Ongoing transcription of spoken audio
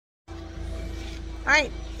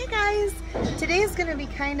Alright, hey guys! Today is going to be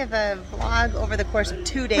kind of a vlog over the course of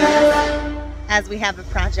 2 days as we have a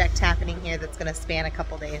project happening here that's going to span a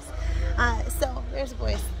couple days. So, there's a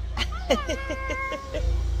voice.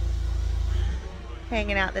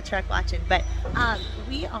 Hanging out in the truck watching. But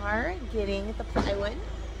we are getting the plywood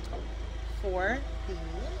for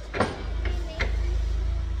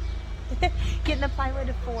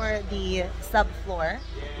the subfloor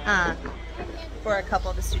for a couple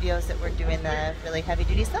of the studios that we're doing the really heavy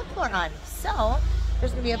duty subfloor on. So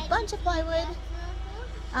there's gonna be a bunch of plywood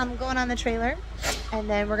going on the trailer, and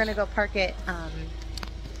then we're gonna go park it.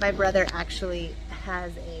 My brother actually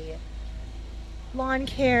has a lawn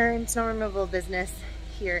care and snow removal business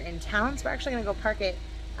here in town, so we're actually gonna go park it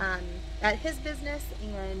at his business,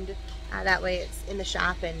 and that way it's in the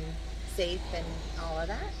shop and safe and all of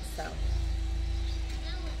that. So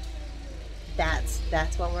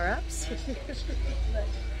that's what we're up to.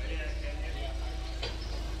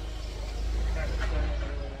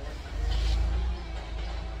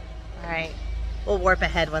 Alright, we'll warp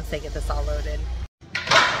ahead once they get this all loaded.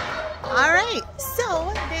 Alright,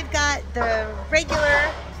 so they've got the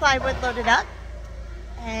regular plywood loaded up,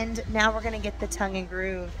 and now we're going to get the tongue and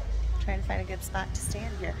groove. Trying to find a good spot to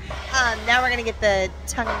stand here. Now we're going to get the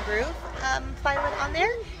tongue and groove plywood on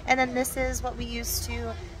there, and then this is what we use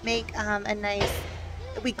to make a nice,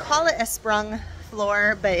 we call it a sprung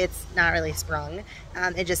floor, but it's not really sprung.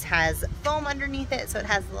 It just has foam underneath it, so it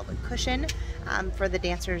has a little bit of cushion for the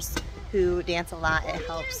dancers who dance a lot. It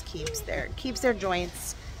helps keeps their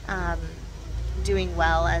joints doing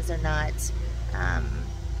well, as they're not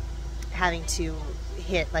having to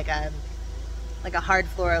hit like a hard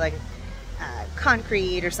floor, like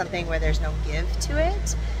concrete or something where there's no give to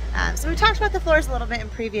it. So we talked about the floors a little bit in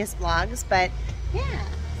previous vlogs, but yeah,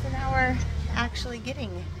 so now we're actually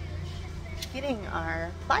getting our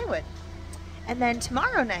plywood. And then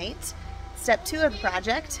tomorrow night, step 2 of the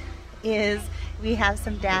project is we have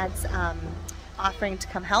some dads offering to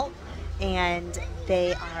come help, and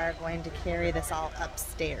they are going to carry this all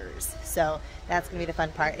upstairs. So that's gonna be the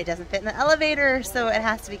fun part. It doesn't fit in the elevator, so it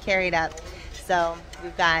has to be carried up. So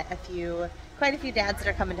we've got quite a few dads that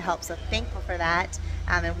are coming to help, so thankful for that.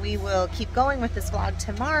 And we will keep going with this vlog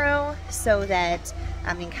tomorrow so that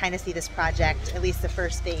you can kind of see this project, at least the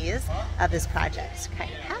first phase of this project,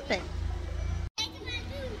 kind of happen.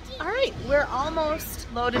 Alright, we're almost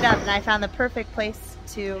loaded up, and I found the perfect place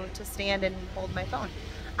to stand and hold my phone.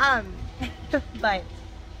 But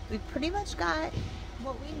we've pretty much got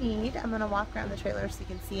what we need. I'm going to walk around the trailer so you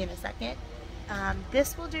can see in a second.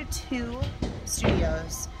 This will do 2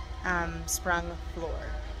 studios sprung floor.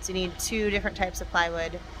 So you need 2 different types of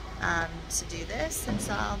plywood to do this, and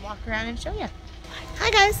so I'll walk around and show you. Hi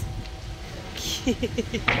guys!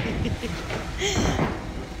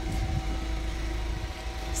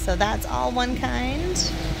 So that's all one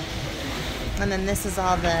kind, and then this is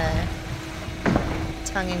all the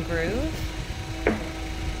tongue and groove.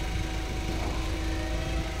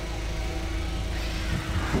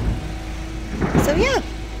 So yeah,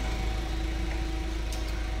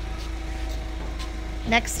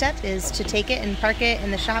 next step is to take it and park it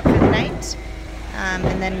in the shop for the night,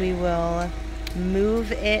 and then we will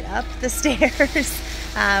move it up the stairs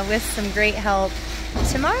with some great help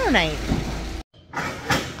tomorrow night.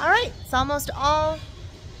 Alright, it's almost all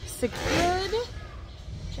secured.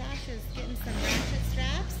 Josh is getting some ratchet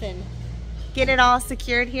straps and get it all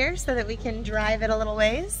secured here so that we can drive it a little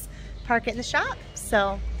ways, park it in the shop.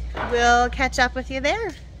 So we'll catch up with you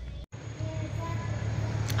there.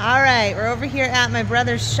 Alright, we're over here at my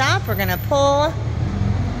brother's shop. We're gonna pull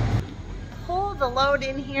the load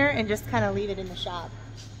in here and just kind of leave it in the shop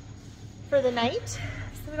for the night,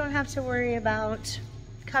 so we don't have to worry about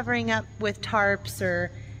covering up with tarps or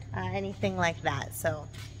anything like that. So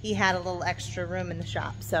he had a little extra room in the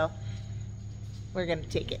shop, so we're gonna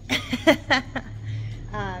take it.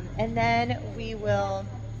 And then we will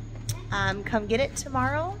come get it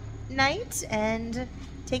tomorrow night and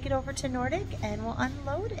take it over to Nordic, and we'll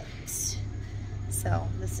unload it. So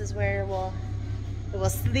this is where it will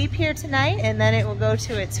sleep here tonight, and then it will go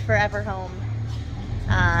to its forever home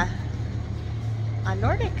on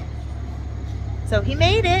Nordic. So he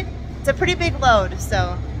made it. It's a pretty big load,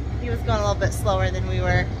 so he was going a little bit slower than we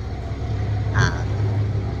were.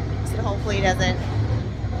 So hopefully he doesn't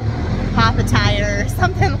pop a tire or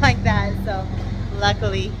something like that. So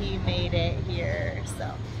luckily he made it here. So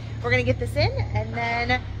we're gonna get this in, and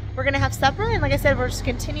then we're gonna have supper, and like I said, we'll just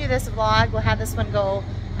continue this vlog. We'll have this one go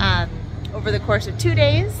over the course of 2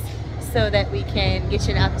 days so that we can get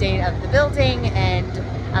you an update of the building and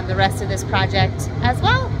the rest of this project as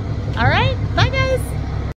well. All right, bye guys.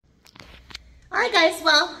 All right, guys,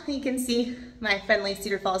 well, you can see my friendly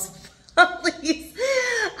Cedar Falls police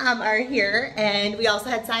are here, and we also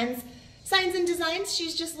had signs and designs.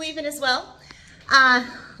 She's just leaving as well.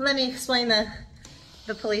 Let me explain the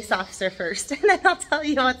police officer first, and then I'll tell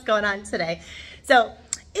you what's going on today. So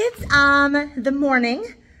it's the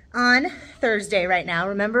morning on Thursday right now.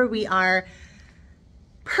 Remember, we are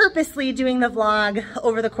purposely doing the vlog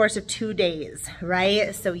over the course of 2 days,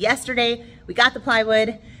 right? So yesterday we got the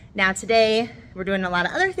plywood. Now today we're doing a lot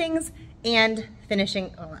of other things and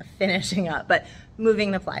finishing up, but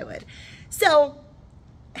moving the plywood. So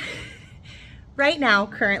right now,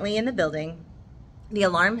 currently in the building, the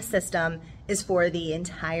alarm system is for the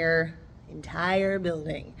entire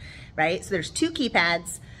building, right? So there's 2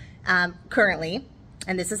 keypads currently,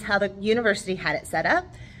 and this is how the university had it set up.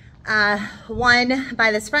 One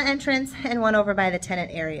by this front entrance and one over by the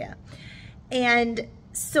tenant area. And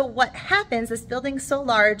so what happens, this building's so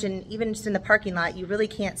large, and even just in the parking lot, you really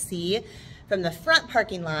can't see from the front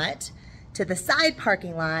parking lot to the side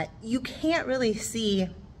parking lot. You can't really see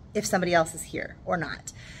if somebody else is here or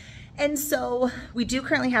not. And so we do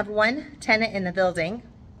currently have 1 tenant in the building.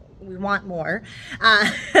 We want more,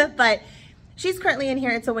 but she's currently in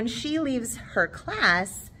here. And so when she leaves her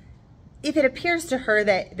class, if it appears to her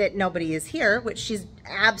that nobody is here, which she's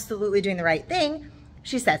absolutely doing the right thing,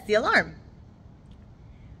 she sets the alarm.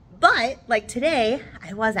 But like today,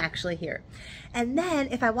 I was actually here. And then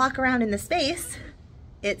if I walk around in the space,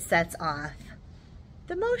 it sets off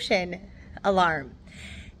the motion alarm.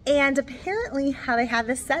 And apparently how they have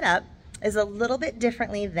this set up is a little bit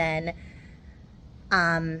differently than,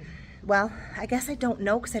 well, I guess I don't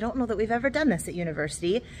know, because I don't know that we've ever done this at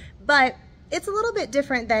university, but it's a little bit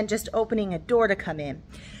different than just opening a door to come in.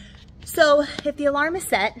 So if the alarm is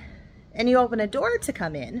set and you open a door to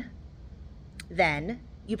come in, then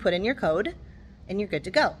you put in your code and you're good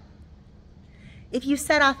to go. If you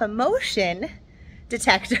set off a motion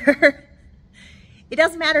detector, it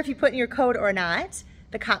doesn't matter if you put in your code or not,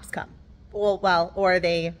 the cops come. Well, or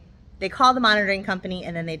they call the monitoring company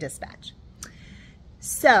and then they dispatch.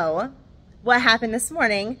 So what happened this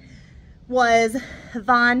morning was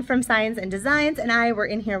Vaughn from Signs and Designs and I were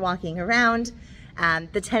in here walking around.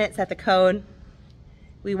 The tenant set the code.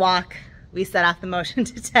 We walk, we set off the motion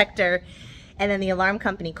detector, and then the alarm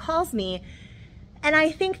company calls me. And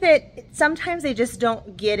I think that sometimes they just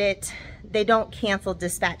don't get it. They don't cancel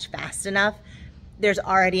dispatch fast enough. There's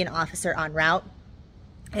already an officer en route.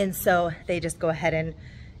 And so they just go ahead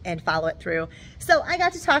and follow it through. So I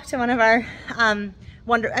got to talk to one of our,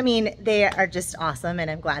 they are just awesome,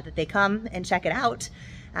 and I'm glad that they come and check it out.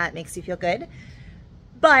 It makes you feel good.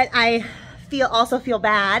 But I also feel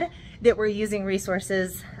bad that we're using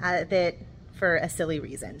resources for a silly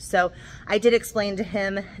reason. So I did explain to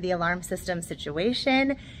him the alarm system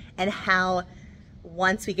situation and how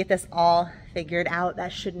once we get this all figured out,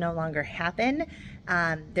 that should no longer happen.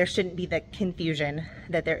 There shouldn't be the confusion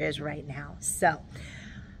that there is right now. So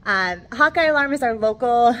Hawkeye Alarm is our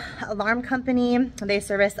local alarm company. They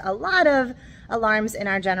service a lot of alarms in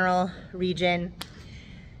our general region,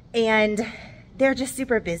 and they're just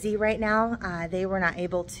super busy right now. They were not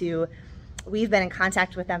able to, we've been in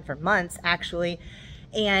contact with them for months actually,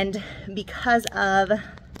 and because of,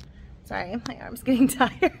 sorry, my arm's getting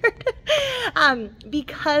tired.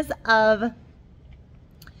 Because of,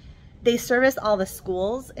 they service all the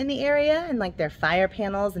schools in the area and like their fire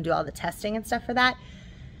panels and do all the testing and stuff for that.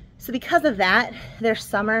 So because of that, their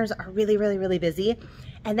summers are really, really, really busy.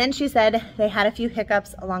 And then she said they had a few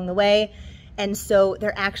hiccups along the way. And so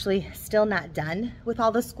they're actually still not done with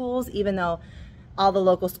all the schools, even though all the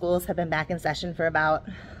local schools have been back in session for about,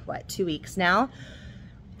 2 weeks now.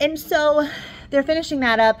 And so they're finishing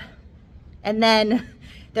that up, and then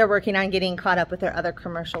they're working on getting caught up with their other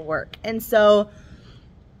commercial work. And so,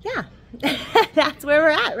 yeah, that's where we're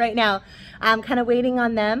at right now. I'm kind of waiting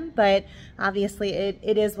on them, but obviously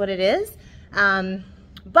it is what it is.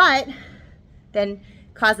 But then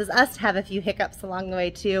causes us to have a few hiccups along the way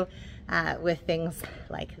too, with things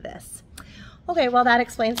like this. Okay, well, that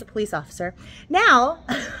explains the police officer. Now,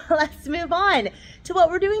 let's move on to what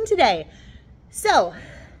we're doing today. So,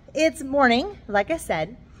 it's morning, like I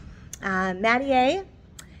said. Maddie A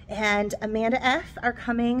and Amanda F are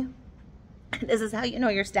coming. This is how you know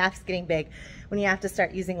your staff's getting big, when you have to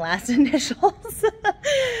start using last initials.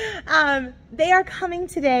 They are coming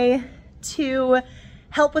today to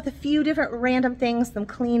help with a few different random things, some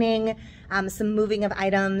cleaning, some moving of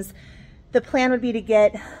items. The plan would be to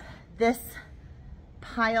get this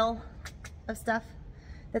pile of stuff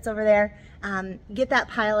that's over there, get that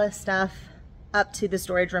pile of stuff up to the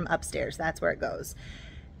storage room upstairs. That's where it goes.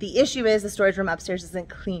 The issue is the storage room upstairs isn't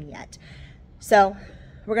clean yet. So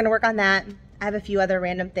we're gonna work on that. I have a few other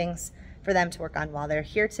random things for them to work on while they're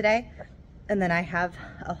here today. And then I have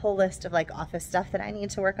a whole list of like office stuff that I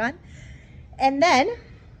need to work on. And then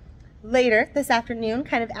later this afternoon,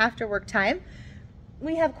 kind of after work time,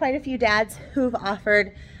 we have quite a few dads who've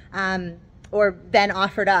offered or been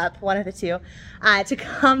offered up, one of the two, to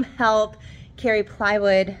come help carry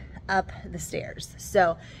plywood up the stairs.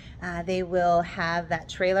 So they will have that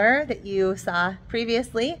trailer that you saw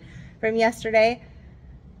previously from yesterday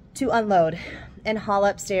to unload and haul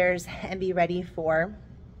upstairs and be ready for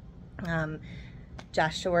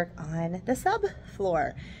Josh to work on the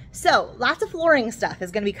subfloor. So lots of flooring stuff is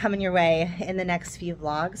going to be coming your way in the next few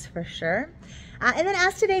vlogs for sure. And then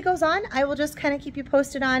as today goes on, I will just kind of keep you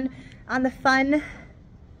posted on the fun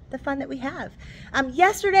that we have.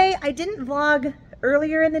 Yesterday I didn't vlog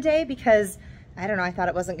earlier in the day because I don't know, I thought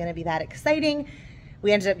it wasn't going to be that exciting.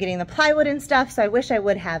 We ended up getting the plywood and stuff, so I wish I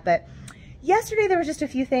would have, but yesterday there was just a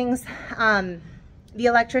few things. The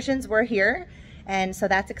electricians were here, and so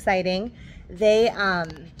that's exciting. They are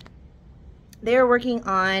working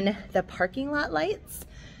on the parking lot lights,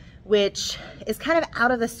 which is kind of out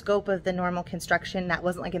of the scope of the normal construction. That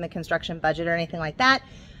wasn't like in the construction budget or anything like that.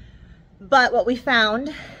 But what we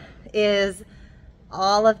found is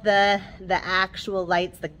all of the actual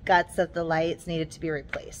lights, the guts of the lights needed to be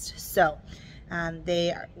replaced. So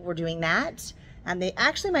they were doing that. They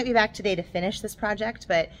actually might be back today to finish this project,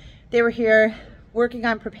 but they were here working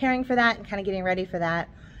on preparing for that and kind of getting ready for that.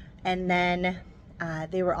 And then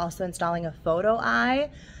they were also installing a photo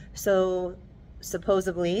eye. So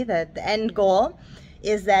supposedly the end goal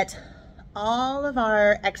is that all of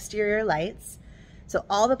our exterior lights, so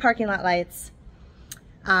all the parking lot lights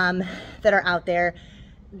that are out there,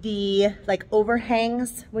 the like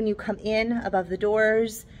overhangs when you come in above the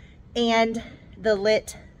doors, and the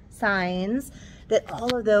lit signs, that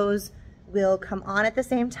all of those will come on at the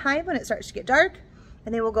same time when it starts to get dark,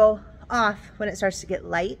 and they will go off when it starts to get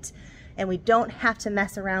light, and we don't have to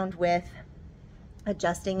mess around with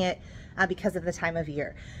adjusting it because of the time of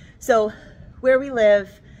year. So where we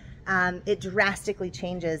live, it drastically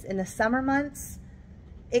changes. In the summer months,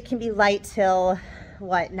 it can be light till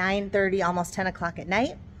what, 9:30, almost 10 o'clock at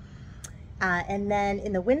night. And then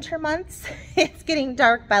in the winter months, it's getting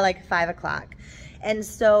dark by like 5 o'clock. And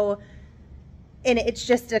so, and it's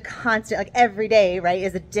just a constant, like every day, right,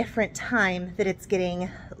 is a different time that it's getting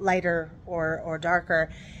lighter or darker.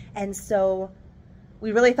 And so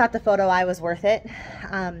we really thought the photo eye was worth it.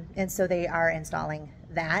 And so they are installing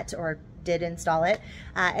that, or did install it.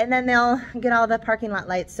 And then they'll get all the parking lot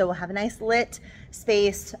lights. So we'll have a nice lit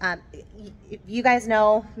space. If you guys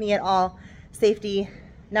know me at all, safety,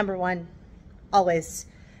 number one, always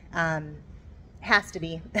has to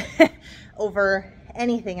be over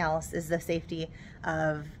anything else, is the safety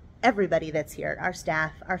of everybody that's here, our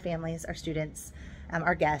staff, our families, our students,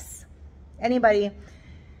 our guests, anybody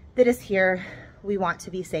that is here. We want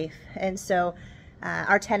to be safe. And so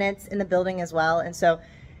our tenants in the building as well. And so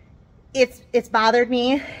it's bothered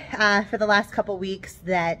me for the last couple weeks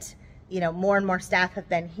that, you know, more and more staff have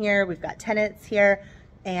been here. We've got tenants here,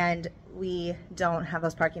 and we don't have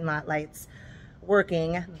those parking lot lights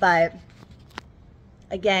working. But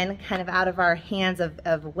again, kind of out of our hands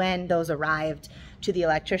of when those arrived to the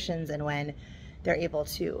electricians and when they're able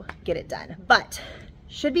to get it done. But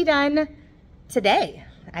should be done today,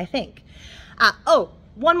 I think. Oh,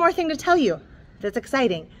 one more thing to tell you that's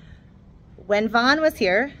exciting. When Vaughn was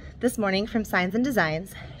here this morning from Signs and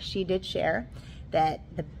Designs, she did share that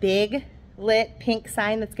the big lit pink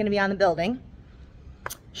sign that's going to be on the building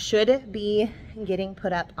should be getting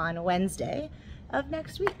put up on Wednesday of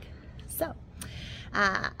next week. So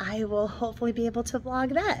I will hopefully be able to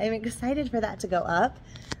vlog that. I'm excited for that to go up.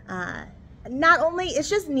 Not only, it's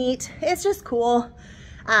just neat, it's just cool,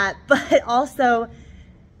 but also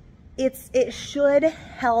it should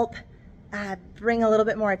help bring a little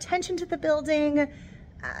bit more attention to the building,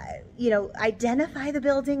 you know, identify the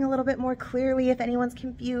building a little bit more clearly if anyone's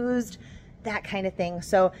confused, that kind of thing.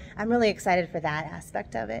 So I'm really excited for that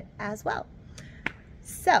aspect of it as well.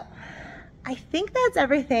 So I think that's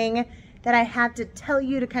everything that I have to tell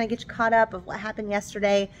you to kind of get you caught up of what happened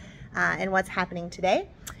yesterday and what's happening today.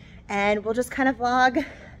 And we'll just kind of vlog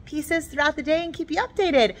pieces throughout the day and keep you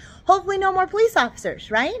updated. Hopefully no more police officers,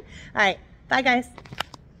 right? All right, bye guys.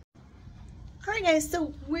 All right guys,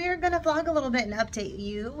 so we're gonna vlog a little bit and update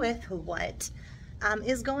you with what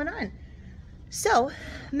is going on. So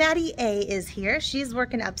Maddie A is here. She's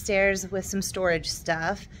working upstairs with some storage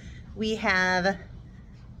stuff. We have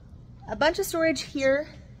a bunch of storage here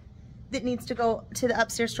that needs to go to the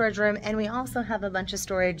upstairs storage room, and we also have a bunch of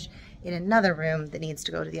storage in another room that needs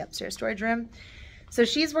to go to the upstairs storage room. So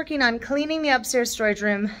she's working on cleaning the upstairs storage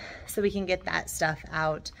room so we can get that stuff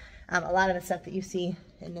out. A lot of the stuff that you see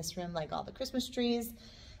in this room, like all the Christmas trees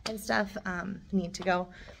and stuff, need to go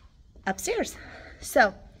upstairs.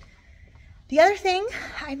 So the other thing,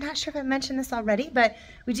 I'm not sure if I mentioned this already, but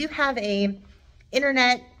we do have a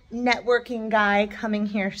internet networking guy coming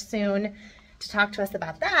here soon to talk to us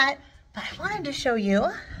about that. But I wanted to show you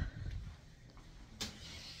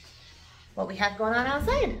what we have going on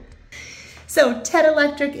outside. So Ted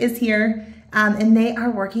Electric is here, and they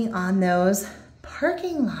are working on those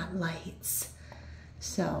parking lot lights.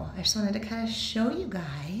 So I just wanted to kind of show you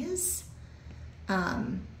guys.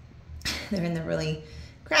 They're in the really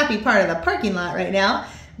crappy part of the parking lot right now,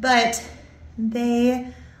 but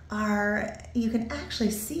they are, you can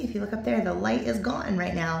actually see, if you look up there, the light is gone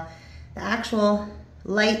right now. The actual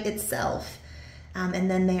light itself.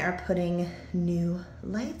 And then they are putting new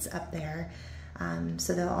lights up there.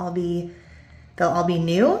 So they'll all be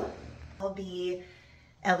new. They'll be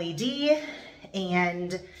LED,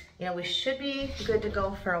 and you know, we should be good to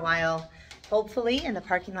go for a while, hopefully, and the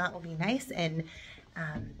parking lot will be nice and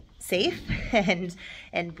safe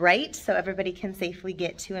and bright, so everybody can safely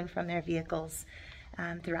get to and from their vehicles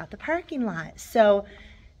throughout the parking lot. So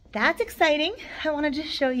that's exciting. I wanted to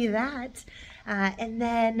show you that. And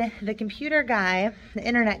then the computer guy, the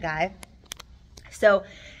internet guy. So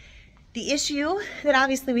the issue that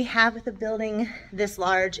obviously we have with a building this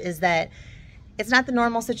large is that it's not the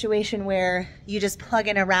normal situation where you just plug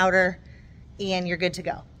in a router and you're good to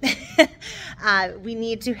go. We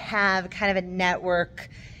need to have kind of a network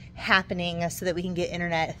happening so that we can get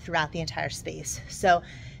internet throughout the entire space. So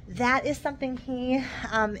that is something he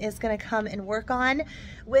is going to come and work on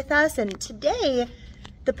with us. And today,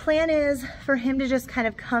 the plan is for him to just kind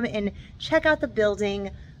of come and check out the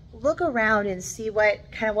building, look around and see what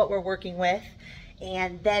we're working with,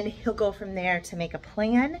 and then he'll go from there to make a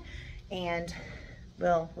plan, and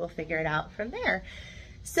we'll figure it out from there.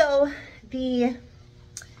 So I'm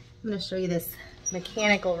going to show you this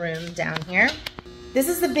mechanical room down here. This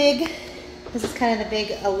is kind of the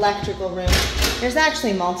big electrical room. There's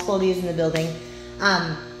actually multiple of these in the building,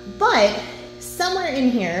 but somewhere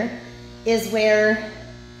in here is where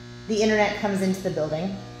the internet comes into the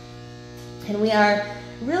building, and we are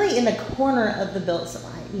really in the corner of the building. So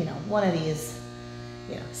one of these,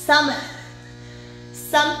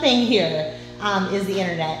 something here is the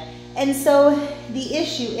internet, and so the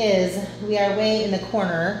issue is we are way in the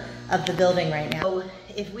corner of the building right now. So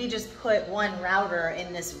if we just put one router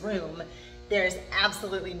in this room, there's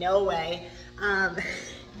absolutely no way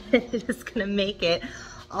it's gonna make it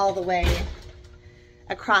all the way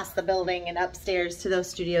across the building and upstairs to those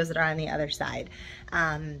studios that are on the other side.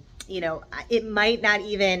 It might not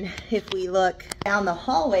even, if we look down the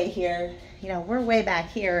hallway here, we're way back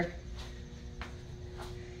here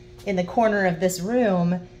in the corner of this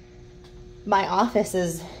room. My office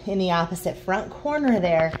is in the opposite front corner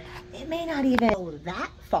there. It may not even go that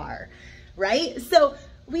far, right? So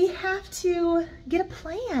we have to get a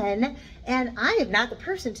plan, and I am not the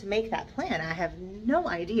person to make that plan. I have no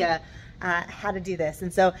idea how to do this.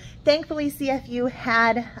 And so thankfully CFU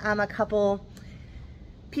had a couple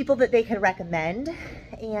people that they could recommend,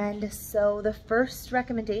 and so the first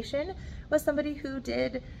recommendation was somebody who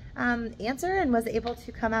did answer and was able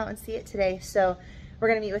to come out and see it today. So we're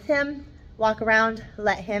gonna meet with him, walk around,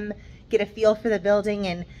 let him get a feel for the building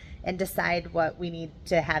and decide what we need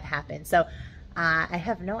to have happen. So I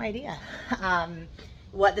have no idea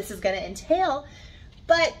what this is going to entail,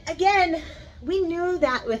 but again, we knew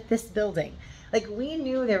that with this building, like we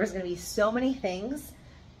knew there was going to be so many things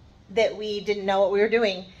that we didn't know what we were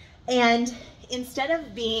doing, and instead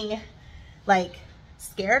of being like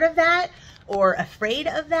scared of that or afraid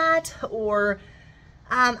of that, or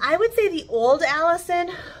I would say the old Allison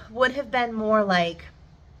would have been more like,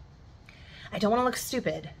 I don't want to look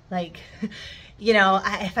stupid. Like,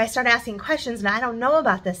 if I start asking questions and I don't know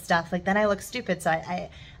about this stuff, like then I look stupid. So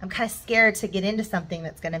I'm kind of scared to get into something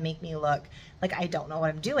that's going to make me look like I don't know what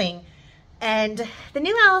I'm doing. And the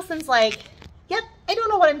new Allison's like, yep, I don't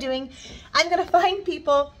know what I'm doing. I'm going to find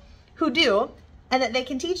people who do, and that they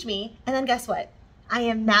can teach me. And then guess what? I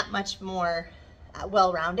am that much more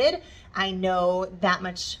well-rounded. I know that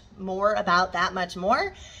much more about that much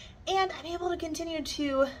more. And I'm able to continue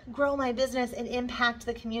to grow my business and impact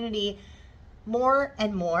the community more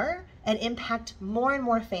and more, and impact more and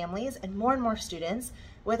more families and more students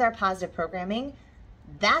with our positive programming.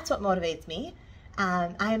 That's what motivates me.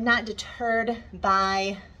 I am not deterred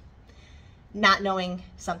by not knowing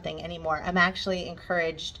something anymore. I'm actually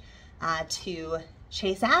encouraged to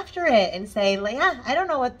chase after it and say, yeah, I don't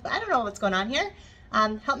know what's going on here.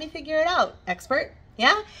 Help me figure it out, expert.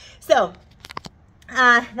 Yeah. So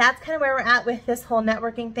that's kind of where we're at with this whole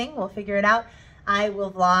networking thing. We'll figure it out. I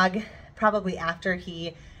will vlog probably after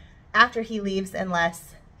he leaves,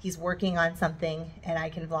 unless he's working on something and I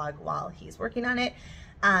can vlog while he's working on it.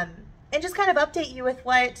 And just kind of update you with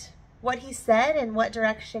what he said and what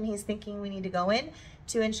direction he's thinking we need to go in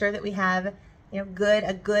to ensure that we have, you know,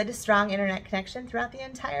 a good, strong internet connection throughout the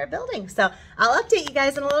entire building. So I'll update you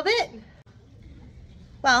guys in a little bit.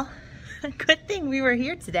 Well, good thing we were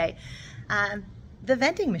here today. The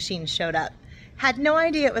vending machine showed up. Had no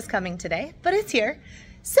idea it was coming today, but it's here.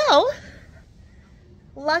 So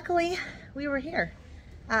luckily we were here,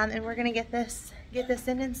 and we're gonna get this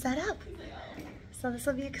in and set up. So this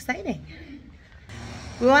will be exciting.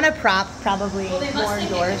 We want to prop probably more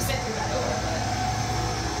doors.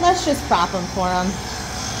 Let's just prop them for them.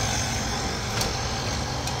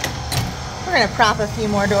 We're gonna prop a few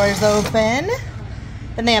more doors open.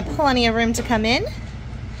 Then they have plenty of room to come in,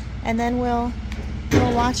 and then we'll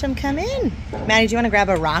watch them come in. Maddie, do you want to grab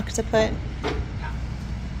a rock to put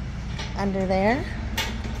under there?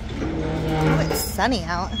 Oh, it's sunny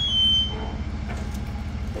out. I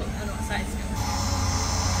don't know what size it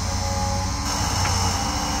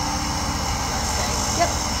Yep.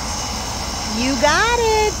 You got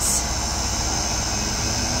it.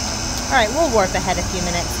 All right, we'll warp ahead a few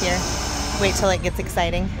minutes here. Wait till it gets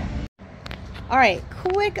exciting. All right,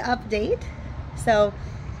 quick update. So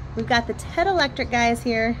we've got the TED Electric guys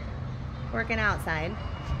here working outside,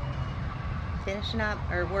 finishing up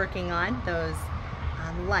or working on those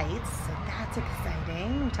lights. So that's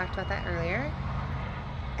exciting. We talked about that earlier.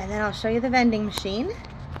 And then I'll show you the vending machine.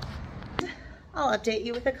 I'll update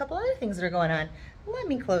you with a couple other things that are going on. Let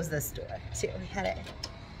me close this door too. We had it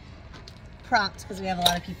propped because we have a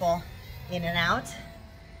lot of people in and out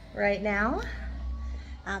right now.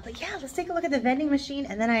 But yeah, let's take a look at the vending machine,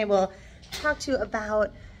 and then I will talk to you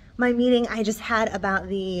about my meeting I just had about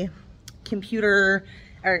the computer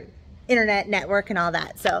or internet network and all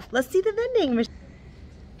that. So let's see the vending machine.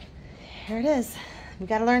 Here it is. We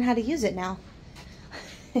got to learn how to use it now.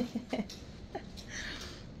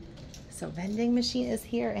 So vending machine is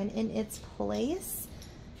here and in its place.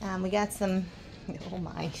 We got some, oh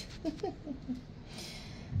my.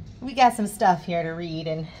 We got some stuff here to read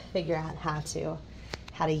and figure out how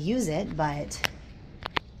to use it, but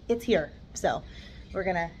it's here. So we're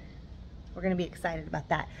gonna be excited about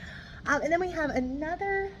that. And then we have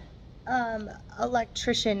another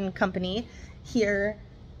electrician company here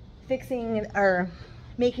fixing or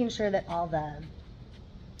making sure that all the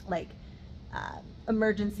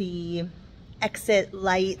emergency exit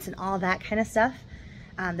lights and all that kind of stuff,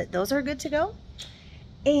 that those are good to go.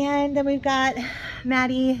 And then we've got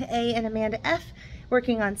Maddie A and Amanda F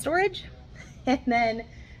working on storage. And then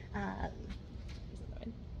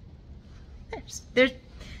there's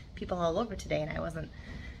people all over today, and I wasn't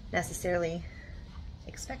necessarily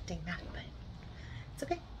expecting that, but it's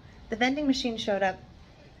okay. The vending machine showed up,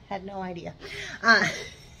 had no idea.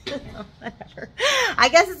 Whatever. I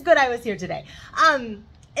guess it's good I was here today. And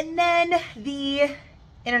then the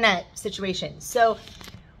internet situation. So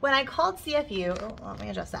when I called CFU, let me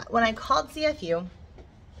adjust that. When I called CFU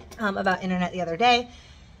about internet the other day,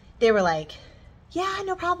 they were like, yeah,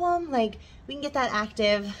 no problem. Like, we can get that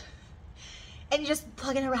active. And you just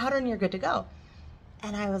plug in a router and you're good to go.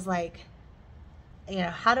 And I was like, you know,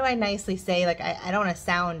 how do I nicely say, like, I don't want to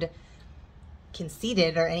sound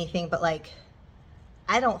conceited or anything, but like,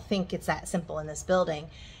 I don't think it's that simple in this building.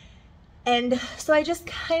 And so I just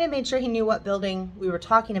kind of made sure he knew what building we were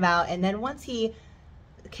talking about. And then once he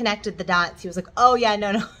connected the dots, he was like, oh yeah,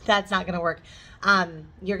 no, that's not going to work.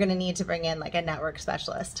 You're going to need to bring in like a network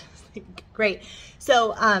specialist. Great.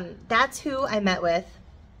 So that's who I met with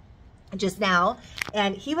just now,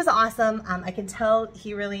 and he was awesome. I can tell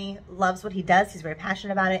he really loves what he does. He's very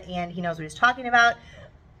passionate about it, and he knows what he's talking about.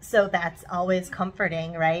 So that's always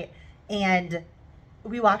comforting, right? And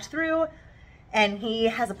we walked through, and he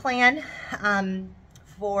has a plan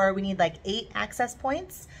we need like 8 access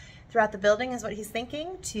points throughout the building is what he's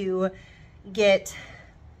thinking, to get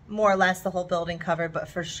more or less the whole building covered, but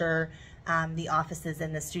for sure the offices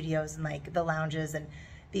and the studios and like the lounges and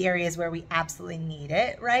the areas where we absolutely need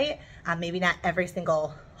it, right? Maybe not every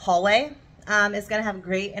single hallway is gonna have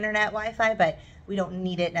great internet Wi-Fi, but we don't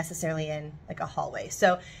need it necessarily in like a hallway.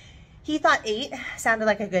 So he thought 8 sounded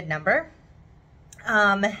like a good number.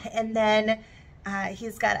 And then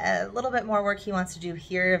he's got a little bit more work he wants to do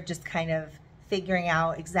here of just kind of figuring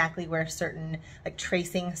out exactly where certain, like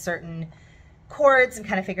tracing certain cords and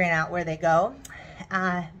kind of figuring out where they go.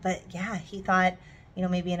 But yeah, he thought, you know,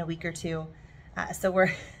 maybe in a week or two. So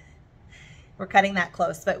we're cutting that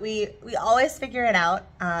close, but we always figure it out.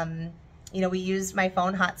 You know, we used my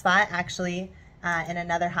phone hotspot actually in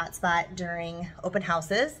another hotspot during open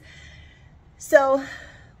houses. So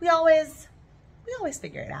we always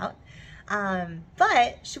figure it out.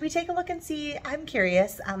 But should we take a look and see? I'm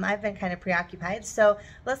curious. I've been kind of preoccupied. So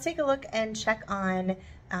let's take a look and check on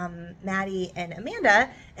Maddie and Amanda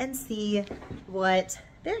and see what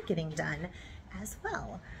they're getting done as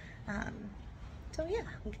well. So yeah,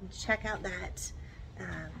 we can check out that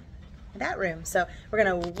room. So we're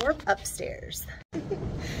gonna warp upstairs.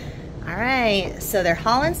 All right, so they're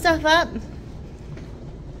hauling stuff up.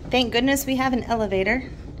 Thank goodness we have an elevator.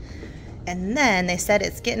 And then they said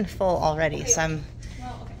it's getting full already, so I'm...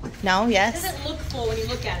 Well, okay. No, yes? It doesn't look full when you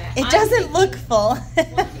look at it. It doesn't look full.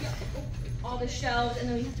 All the shelves, and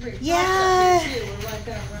then we have to bring yeah. stuff here too. We're like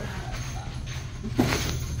gonna run out of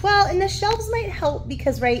stuff. Well, and the shelves might help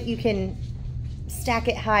because, right, you can stack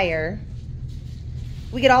it higher.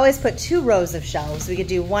 We could always put 2 rows of shelves. We could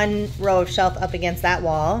do 1 row of shelf up against that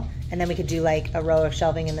wall, and then we could do like a row of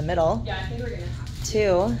shelving in the middle. Yeah, I think we're gonna have to.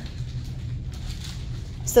 2.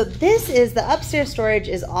 So this is, the upstairs storage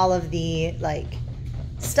is all of the like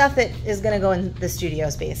stuff that is gonna go in the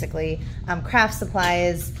studios basically. Craft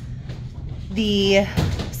supplies, the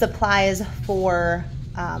supplies for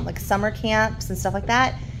like summer camps and stuff like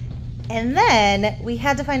that. And then we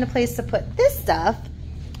had to find a place to put this stuff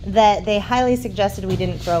that they highly suggested we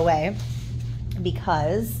didn't throw away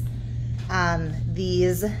because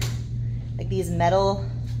these metal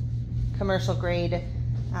commercial grade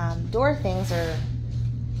door things are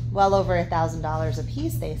well over $1,000 a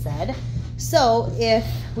piece, they said. So if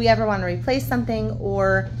we ever want to replace something,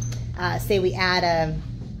 or say we want to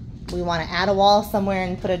add a wall somewhere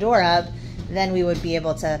and put a door up, then we would be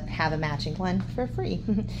able to have a matching one for free.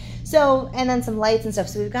 So, and then some lights and stuff.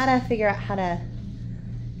 So we've got to figure out how to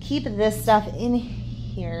keep this stuff in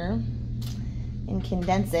here and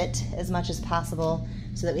condense it as much as possible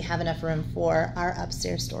so that we have enough room for our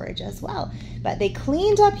upstairs storage as well. But they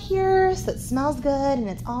cleaned up here, so it smells good and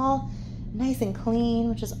it's all nice and clean,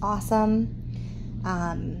 which is awesome.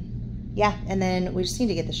 Yeah, and then we just need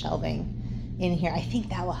to get the shelving in here. I think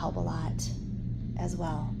that will help a lot as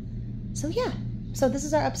well. So yeah, so this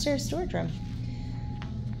is our upstairs storage room.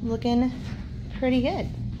 Looking pretty good.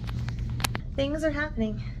 Things are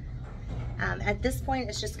happening. At this point,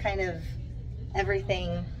 it's just kind of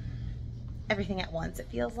everything at once, it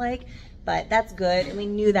feels like, but that's good. And we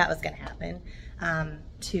knew that was going to happen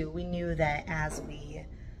too. We knew that as we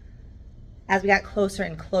got closer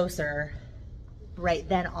and closer, right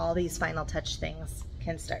then all these final touch things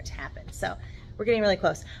can start to happen. So we're getting really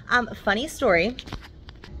close. Funny story,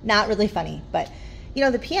 not really funny, but you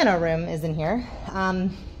know, the piano room is in here.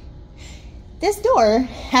 This door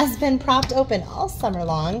has been propped open all summer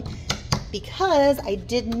long because I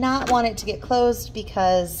did not want it to get closed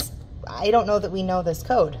because I don't know that we know this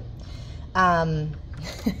code. And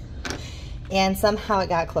somehow it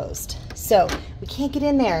got closed. So we can't get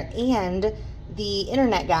in there. And the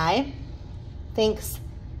internet guy thinks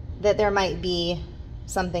that there might be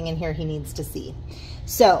something in here he needs to see.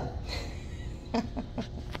 So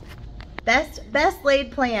best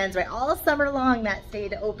laid plans, right? All summer long that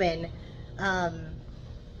stayed open.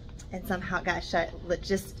 And somehow it got shut.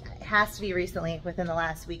 Just has to be recently, within the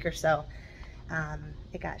last week or so.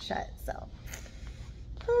 It got shut, so.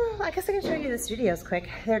 I guess I can show you the studios quick.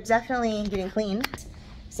 They're definitely getting cleaned.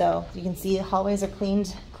 So you can see the hallways are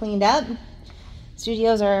cleaned up.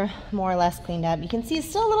 Studios are more or less cleaned up. You can see it's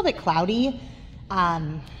still a little bit cloudy.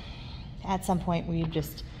 At some point we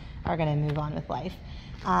just are gonna move on with life.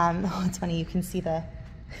 Oh, it's funny, you can see the,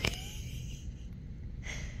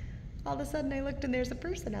 all of a sudden I looked and there's a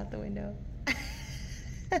person out the window.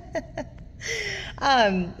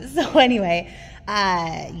 So anyway,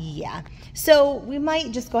 yeah. So we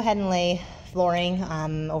might just go ahead and lay flooring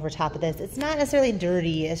over top of this. It's not necessarily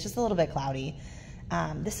dirty, it's just a little bit cloudy.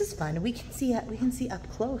 This is fun. We can see up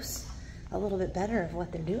close a little bit better of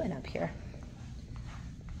what they're doing up here.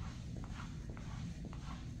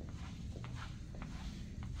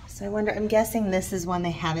 So I wonder, I'm guessing this is one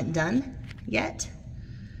they haven't done yet.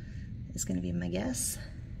 Is going to be my guess.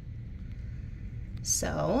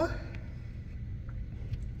 So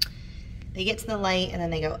they get to the light and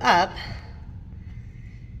then they go up,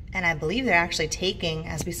 and I believe they're actually taking,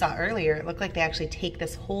 as we saw earlier, it looked like they actually take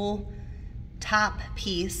this whole top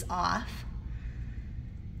piece off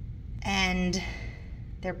and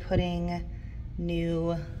they're putting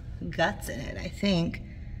new guts in it, I think.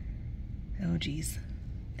 Oh geez,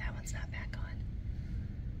 that one's not back on.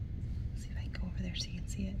 Let's see if I can go over there there so you can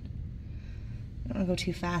see it. I don't want to go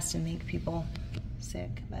too fast and make people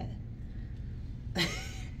sick, but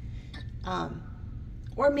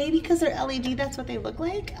or maybe because they're LED, that's what they look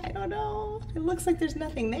like. I don't know. It looks like there's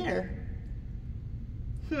nothing there.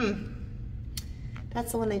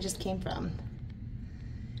 That's the one they just came from.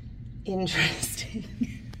 Interesting.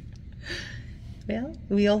 Well,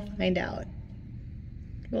 we'll find out.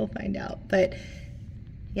 We'll find out. But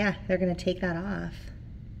yeah, they're gonna take that off.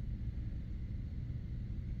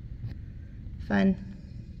 Fun.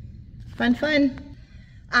 Fun, fun.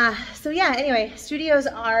 So yeah, anyway, studios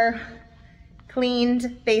are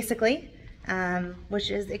cleaned basically, which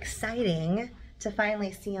is exciting to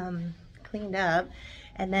finally see them cleaned up.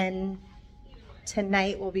 And then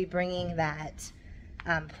tonight we'll be bringing that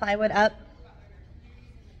plywood up.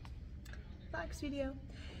 Vlog studio.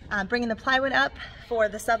 Bringing the plywood up for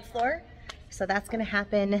the subfloor. So that's gonna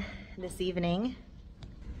happen this evening.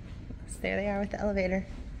 So there they are with the elevator.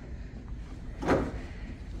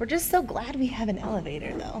 We're just so glad we have an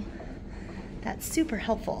elevator though. That's super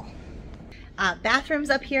helpful. Bathrooms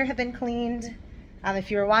up here have been cleaned.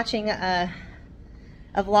 If you were watching a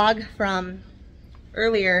vlog from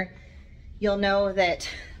earlier, you'll know that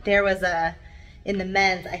there was in the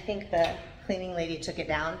men's, I think the cleaning lady took it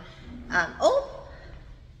down. Oh,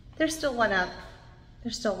 there's still one up.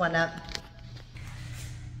 There's still one up.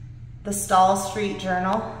 The Stall Street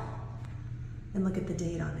Journal. And look at the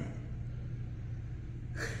date on it.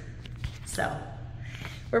 So,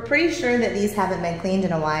 we're pretty sure that these haven't been cleaned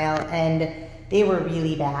in a while and they were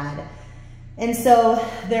really bad. And so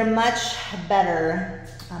they're much better,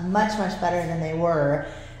 much better than they were.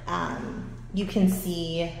 You can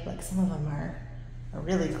see, like some of them are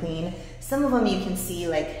really clean. Some of them you can see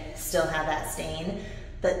like still have that stain,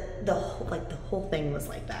 but the whole thing was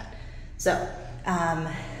like that. So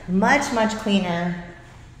much cleaner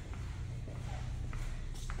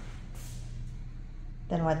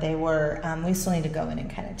than what they were. We still need to go in and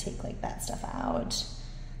kind of take like that stuff out,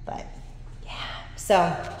 but yeah.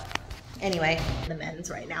 So anyway, the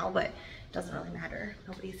men's right now, but it doesn't really matter.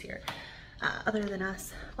 Nobody's here other than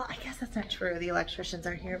us. Well, I guess that's not true. The electricians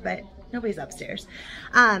are here, but nobody's upstairs.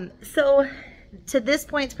 So to this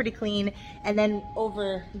point, it's pretty clean. And then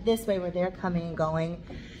over this way where they're coming and going,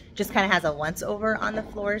 just kind of has a once over on the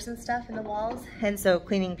floors and stuff and the walls. And so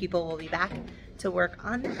cleaning people will be back to work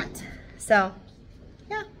on that. So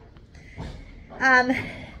yeah.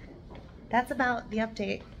 That's about the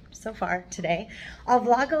update so far today. I'll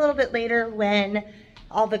vlog a little bit later when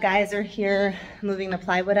all the guys are here moving the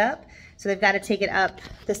plywood up. So they've got to take it up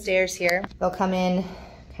the stairs here. They'll come in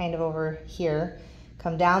kind of over here,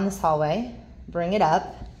 come down this hallway, bring it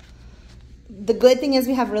up. The good thing is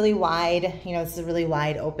we have really wide, you know, this is a really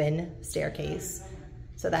wide open staircase.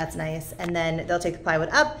 So that's nice. And then they'll take the plywood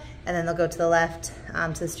up and then they'll go to the left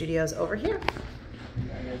to the studios over here.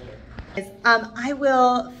 I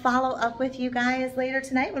will follow up with you guys later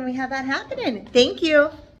tonight when we have that happening. Thank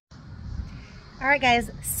you. All right,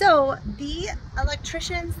 guys, so the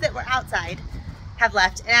electricians that were outside have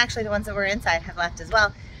left, and actually the ones that were inside have left as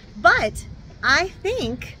well. But I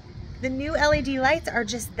think the new LED lights are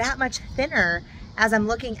just that much thinner as I'm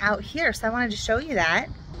looking out here, so I wanted to show you that.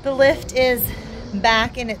 The lift is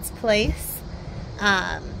back in its place,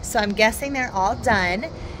 so I'm guessing they're all done.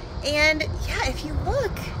 And yeah, if you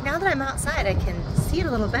look, now that I'm outside, I can see it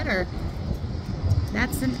a little better.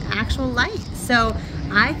 That's an actual light. So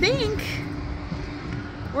I think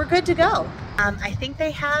we're good to go. I think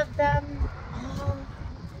they have them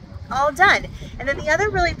all done. And then the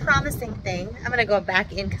other really promising thing, I'm gonna go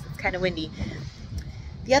back in because it's kind of windy.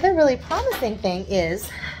 The other really promising thing is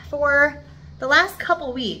for the last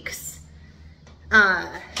couple weeks,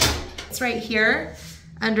 it's right here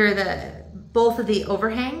under both of the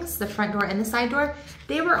overhangs, the front door and the side door,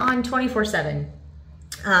 they were on 24/7.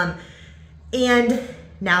 And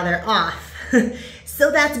now they're off.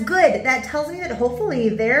 So that's good. That tells me that hopefully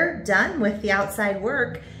they're done with the outside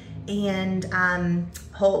work. And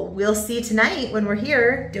we'll see tonight when we're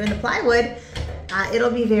here doing the plywood.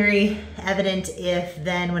 It'll be very evident if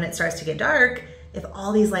then when it starts to get dark, if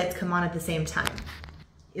all these lights come on at the same time.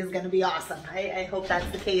 Is gonna be awesome. I hope that's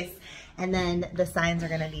the case. And then the signs are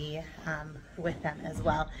gonna be with them as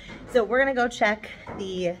well. So we're gonna go check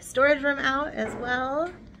the storage room out as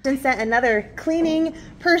well. And sent another cleaning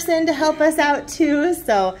person to help us out too.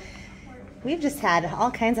 So we've just had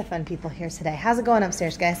all kinds of fun people here today. How's it going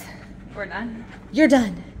upstairs, guys? We're done. You're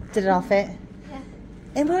done. Did it all fit? Yeah.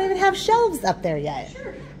 And we don't even have shelves up there yet.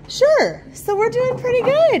 Sure. Sure. So we're doing pretty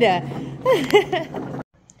good.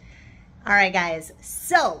 All right, guys.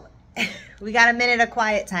 So we got a minute of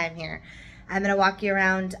quiet time here. I'm gonna walk you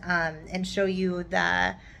around and show you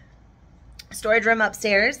the storage room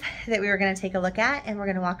upstairs that we were gonna take a look at, and we're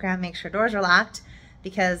gonna walk around and make sure doors are locked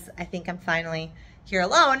because I think I'm finally here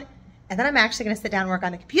alone. And then I'm actually gonna sit down and work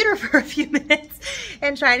on the computer for a few minutes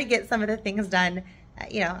and try to get some of the things done,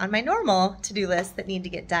 you know, on my normal to-do list that need to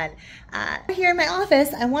get done. Here in my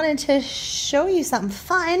office, I wanted to show you something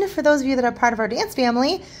fun for those of you that are part of our dance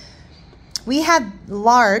family. We have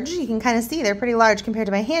large, you can kind of see they're pretty large compared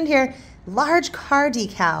to my hand here, large car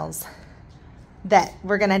decals that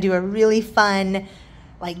we're gonna do a really fun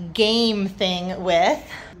like game thing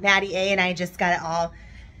with. Maddie A and I just got it all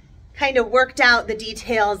kind of worked out, the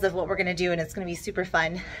details of what we're gonna do, and it's gonna be super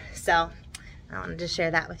fun. So I wanted to share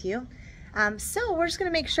that with you. So we're just gonna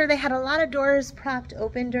make sure they had a lot of doors propped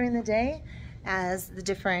open during the day as the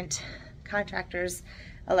different contractors,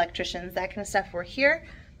 electricians, that kind of stuff were here.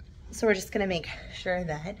 So we're just gonna make sure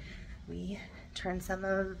that we turn some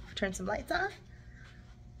lights off.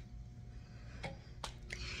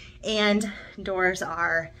 And doors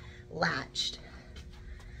are latched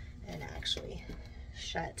and actually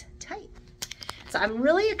shut tight. So I'm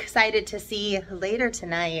really excited to see later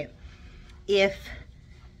tonight if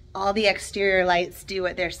all the exterior lights do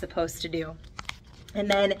what they're supposed to do. And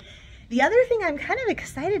then the other thing I'm kind of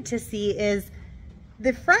excited to see is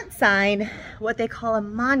the front sign, what they call a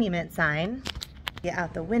monument sign. Yeah,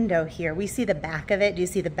 out the window here, we see the back of it. Do you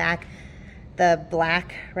see the back, the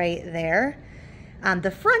black right there?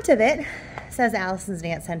 The front of it says Allison's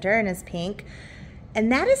Dance Center and is pink.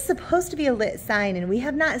 And that is supposed to be a lit sign, and we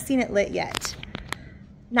have not seen it lit yet.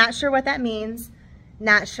 Not sure what that means.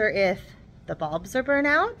 Not sure if the bulbs are burnt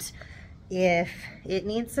out, if it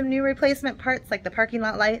needs some new replacement parts like the parking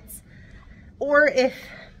lot lights, or if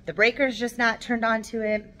the breaker's just not turned on to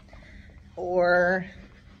it, or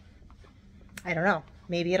I don't know,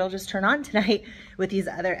 maybe it'll just turn on tonight with these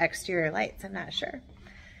other exterior lights. I'm not sure.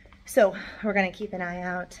 So we're gonna keep an eye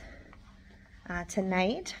out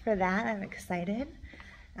tonight for that. I'm excited.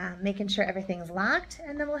 Making sure everything's locked,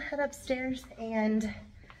 and then we'll head upstairs and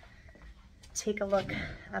take a look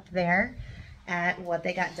up there at what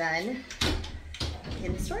they got done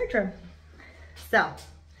in the storage room. So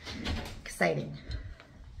exciting.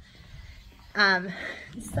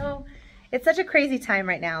 So it's such a crazy time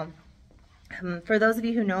right now. For those of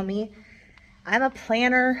you who know me, I'm a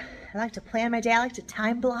planner. I like to plan my day. I like to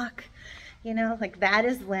time block, you know, like that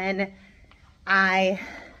is when I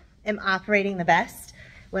am operating the best,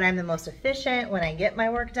 when I'm the most efficient, when I get my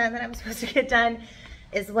work done that I'm supposed to get done,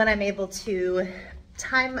 is when I'm able to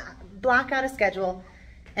time block out a schedule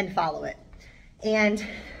and follow it. And,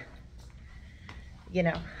 you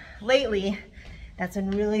know, lately that's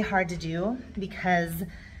been really hard to do because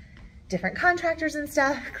different contractors and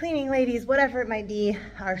stuff, cleaning ladies, whatever it might be,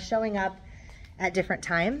 are showing up at different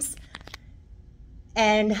times.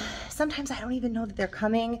 And sometimes I don't even know that they're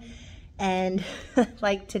coming. And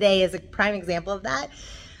like today is a prime example of that.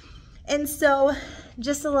 And so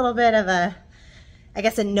just a little bit of a, I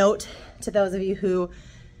guess, a note to those of you who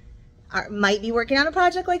might be working on a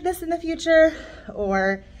project like this in the future,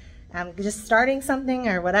 or just starting something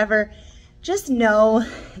or whatever. Just know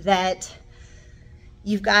that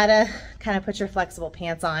you've got to kind of put your flexible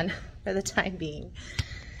pants on for the time being.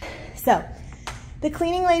 So the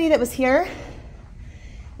cleaning lady that was here,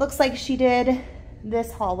 looks like she did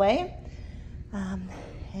this hallway,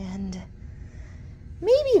 and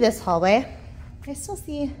maybe this hallway. I still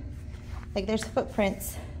see like there's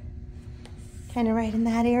footprints kind of right in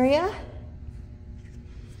that area.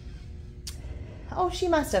 Oh, she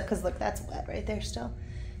must have, because look, that's wet right there still.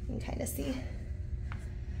 You can kind of see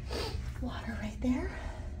water right there.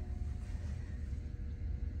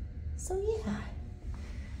 So yeah,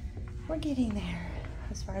 we're getting there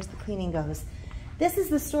as far as the cleaning goes. This is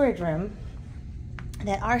the storage room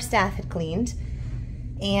that our staff had cleaned,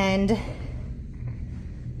 and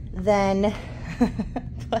then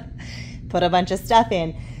put a bunch of stuff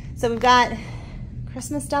in. So we've got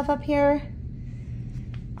Christmas stuff up here.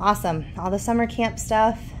 Awesome. All the summer camp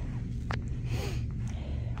stuff.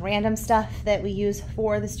 Random stuff that we use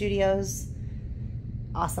for the studios.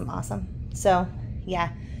 Awesome, awesome. So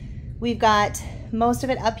yeah, we've got most of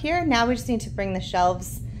it up here. Now we just need to bring the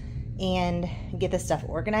shelves and get this stuff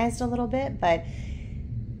organized a little bit, but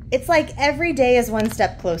it's like every day is one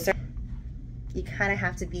step closer. You kind of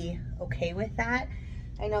have to be okay with that.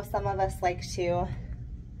 I know some of us like to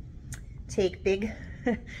take big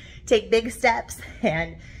steps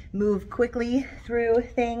and move quickly through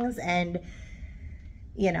things, and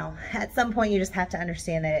you know, at some point you just have to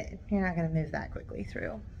understand that you're not going to move that quickly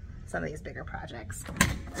through some of these bigger projects.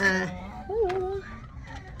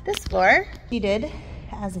 This floor she did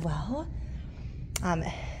as well.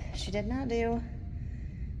 She did not do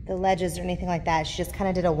the ledges or anything like that. She just kind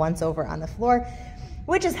of did a once over on the floor,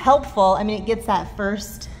 which is helpful. I mean, it gets that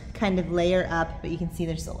first kind of layer up, but you can see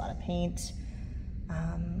there's still a lot of paint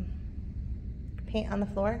on the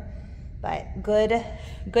floor, but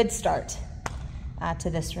good start to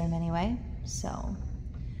this room anyway. So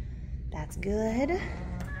that's good.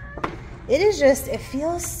 It is just, it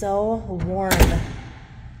feels so warm.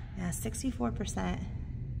 Yeah, 64%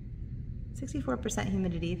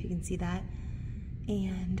 humidity, if you can see that.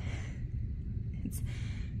 And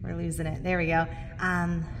we're losing it. There we go.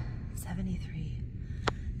 73,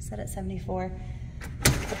 set at 74.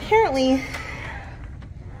 Apparently,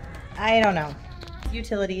 I don't know.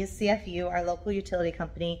 Utilities, CFU, our local utility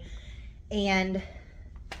company, and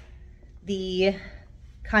the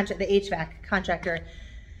HVAC contractor,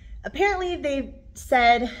 apparently they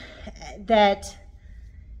said that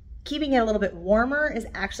keeping it a little bit warmer is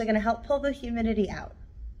actually going to help pull the humidity out.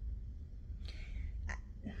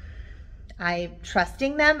 I'm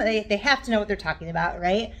trusting them. They have to know what they're talking about,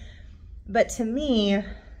 right? But to me,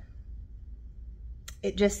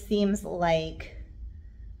 it just seems like,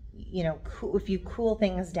 you know, if you cool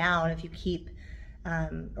things down, if you keep,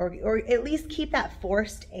 or at least keep that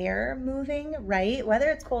forced air moving, right? Whether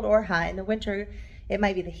it's cold or hot. In the winter, it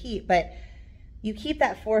might be the heat, but you keep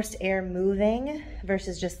that forced air moving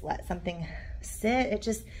versus just let something sit.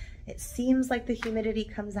 It seems like the humidity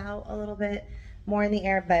comes out a little bit more in the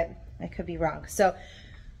air, but I could be wrong. So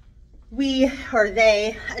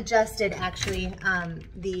they adjusted actually I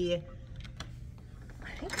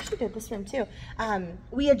think she did this room too.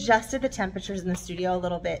 We adjusted the temperatures in the studio a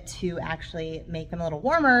little bit to actually make them a little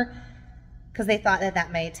warmer because they thought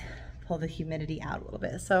that might pull the humidity out a little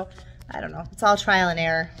bit. So I don't know, it's all trial and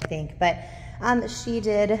error, I think. But she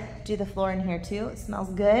did do the floor in here too. It smells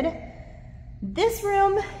good. This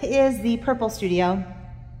room is the purple studio,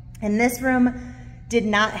 and this room did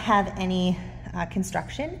not have any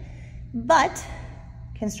construction, but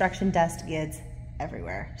construction dust gets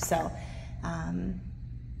everywhere. So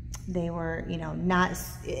they were, you know,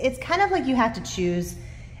 it's kind of like you have to choose.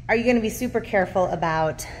 Are you going to be super careful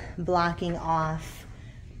about blocking off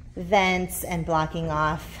vents and blocking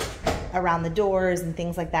off around the doors and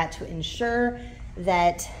things like that to ensure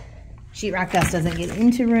that sheetrock dust doesn't get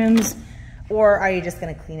into rooms, or are you just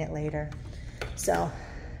going to clean it later? So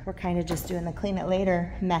we're kind of just doing the clean it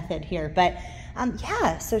later method here. But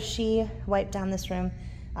yeah, so she wiped down this room,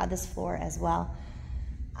 this floor as well.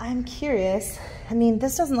 I'm curious. I mean,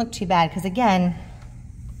 this doesn't look too bad because, again,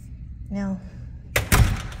 no.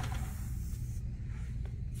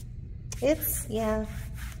 Yeah.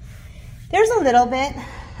 There's a little bit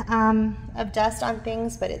of dust on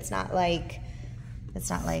things, but it's not like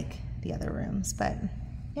the other rooms. But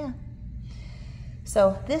yeah.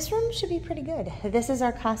 So this room should be pretty good. This is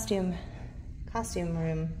our costume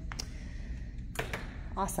room.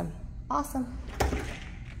 Awesome. Awesome.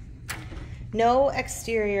 No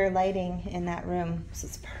exterior lighting in that room, so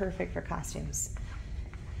it's perfect for costumes.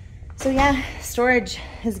 So yeah, storage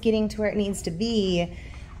is getting to where it needs to be.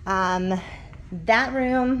 That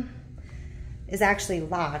room is actually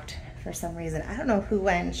locked for some reason. I don't know who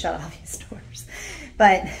went and shut all these doors,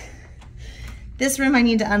 but this room I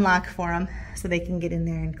need to unlock for them so they can get in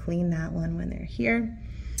there and clean that one when they're here.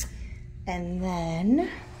 And then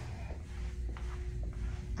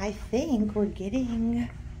I think we're getting,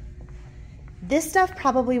 this stuff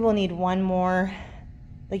probably will need one more,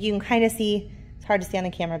 like you can kind of see, it's hard to see on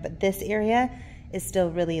the camera, but this area is still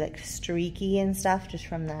really like streaky and stuff just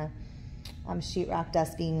from the sheetrock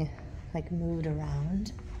dust being like moved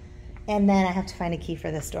around. And then I have to find a key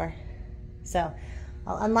for this door. So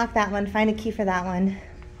I'll unlock that one, find a key for that one,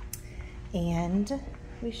 and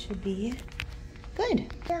we should be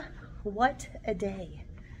good. Yeah, what a day.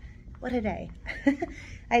 What a day.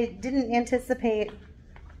 I didn't anticipate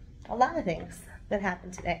a lot of things that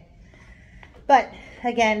happened today. But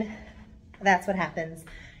again, that's what happens.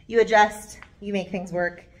 You adjust, you make things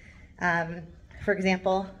work. For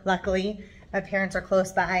example, luckily, my parents are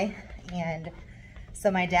close by, and so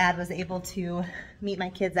my dad was able to meet my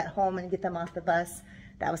kids at home and get them off the bus.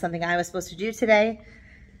 That was something I was supposed to do today.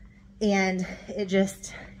 And it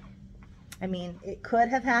just, I mean, it could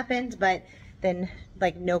have happened, but then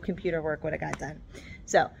like no computer work would have got done.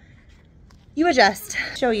 So you adjust,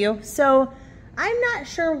 show you. So I'm not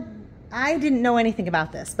sure, I didn't know anything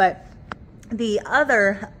about this, but the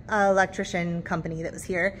other electrician company that was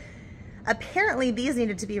here, apparently these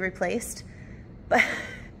needed to be replaced, but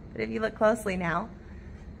if you look closely now,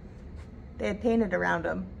 they had painted around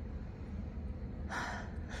them.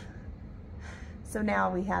 So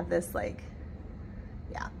now we have this like,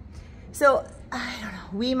 yeah. So I don't know.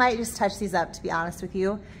 We might just touch these up, to be honest with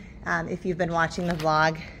you. If you've been watching the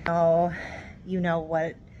vlog, oh, you know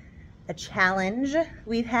what a challenge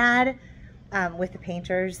we've had with the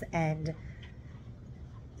painters and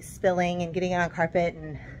spilling and getting it on carpet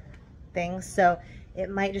and things. So it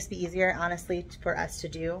might just be easier, honestly, for us to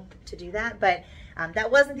do that. But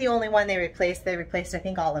that wasn't the only one they replaced. They replaced, I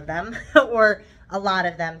think, all of them or a lot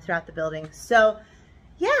of them throughout the building. So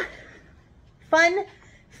yeah, fun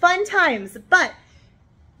times. But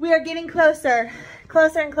we are getting closer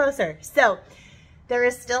and closer. So there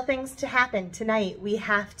is still things to happen tonight. We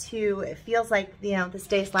have to, it feels like, you know, this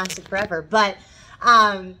day's lasted forever, but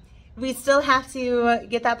we still have to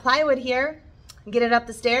get that plywood here, get it up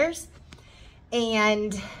the stairs,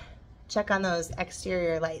 and check on those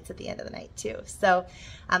exterior lights at the end of the night too. So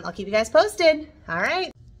I'll keep you guys posted. All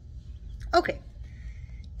right. Okay.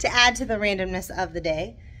 To add to the randomness of the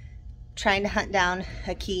day, trying to hunt down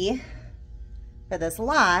a key for this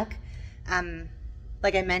lock.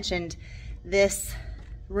 Like I mentioned, this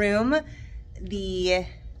room, the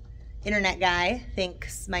internet guy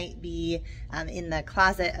thinks might be in the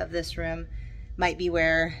closet of this room, might be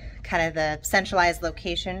where kind of the centralized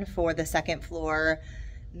location for the second floor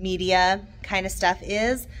media kind of stuff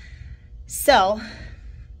is. So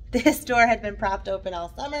this door had been propped open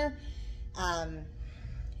all summer,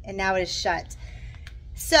 and now it is shut.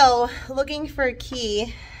 So looking for a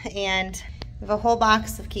key, and we have a whole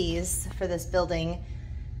box of keys for this building.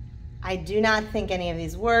 I do not think any of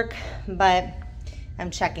these work, but I'm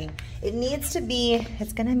checking. It needs to be,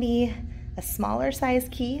 it's gonna be a smaller size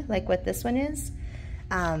key, like what this one is.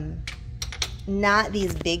 Not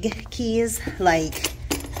these big keys, like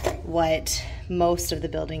what most of the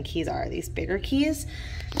building keys are, these bigger keys.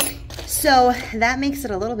 So that makes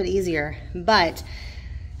it a little bit easier, but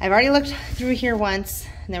I've already looked through here once,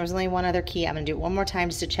 and there was only one other key. I'm gonna do it one more time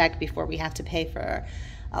just to check before we have to pay for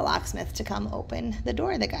a locksmith to come open the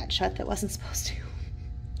door that got shut that wasn't supposed to.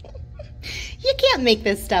 You can't make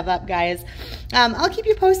this stuff up, guys. I'll keep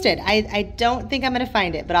you posted. I don't think I'm gonna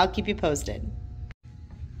find it, but I'll keep you posted.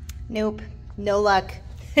 Nope, no luck.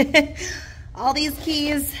 All these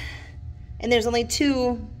keys, and there's only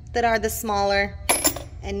two that are the smaller,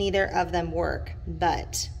 and neither of them work,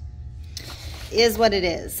 but is what it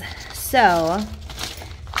is. So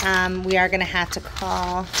we are gonna have to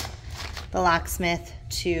call the locksmith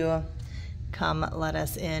to come let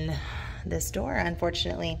us in this door,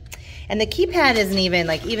 unfortunately. And the keypad isn't even,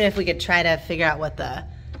 like, even if we could try to figure out what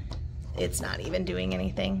it's not even doing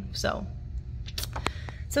anything. So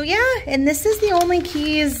yeah, and this is the only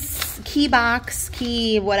key box,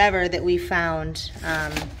 whatever that we found.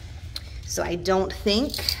 So I don't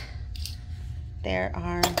think there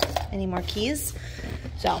are any more keys.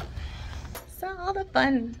 So all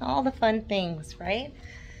the fun things, right?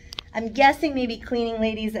 I'm guessing maybe cleaning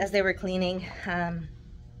ladies, as they were cleaning,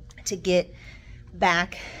 to get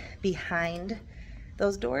back behind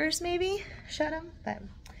those doors, maybe shut them, but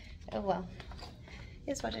oh well,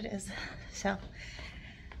 it's what it is. So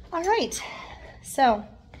all right, so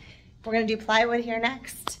we're gonna do plywood here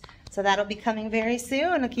next, so that'll be coming very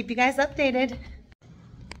soon. I'll keep you guys updated.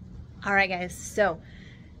 All right, guys, so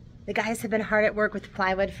the guys have been hard at work with the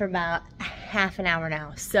plywood for about half an hour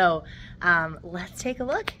now, so let's take a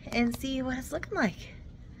look and see what it's looking like.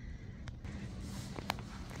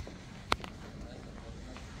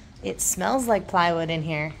 It smells like plywood in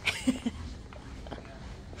here.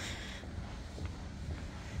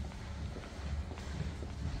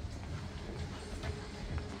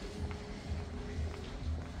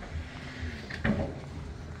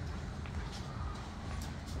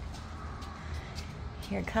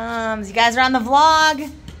 Here it comes. You guys are on the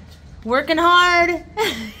vlog, working hard.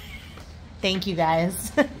 Thank you,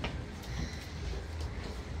 guys.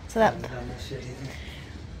 So that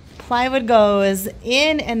plywood goes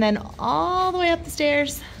in and then all the way up the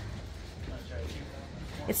stairs.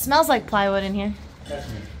 It smells like plywood in here.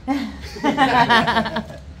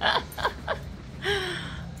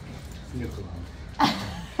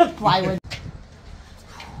 Plywood.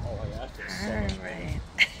 Alright.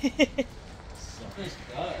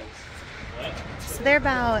 So they're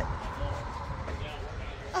about,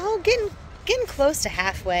 oh, getting close to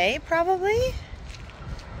halfway, probably.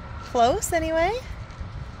 Close, anyway.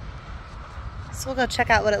 So we'll go check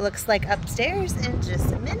out what it looks like upstairs in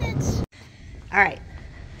just a minute. All right,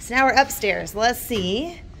 so now we're upstairs. Let's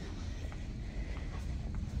see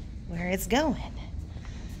where it's going.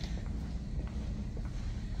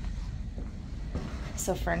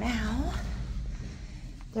 So for now,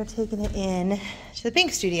 they're taking it in to the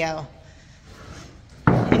pink studio.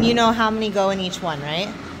 And you know how many go in each one,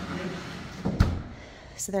 right?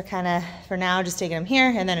 So they're kind of, for now, just taking them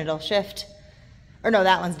here, and then it'll shift. Or no,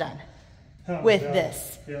 that one's done with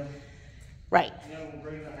this. Yeah. Right. And then we'll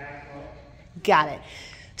bring the half up. Got it.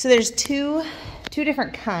 So there's two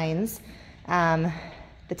different kinds, the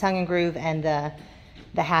tongue and groove and the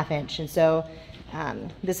 1/2 inch. And so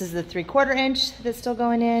this is the 3/4 inch that's still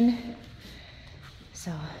going in.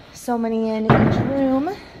 So many in each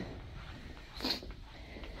room.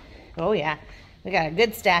 Oh yeah, we got a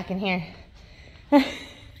good stack in here.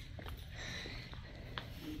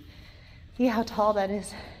 See how tall that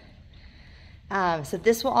is? So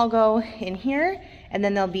this will all go in here, and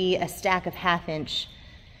then there'll be a stack of 1/2 inch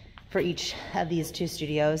for each of these 2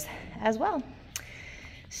 studios as well.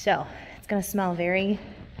 So it's gonna smell very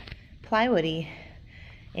plywoody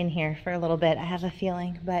in here for a little bit, I have a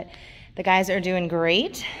feeling, but the guys are doing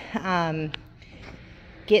great.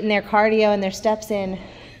 Getting their cardio and their steps in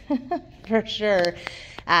for sure,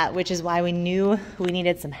 which is why we knew we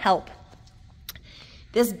needed some help.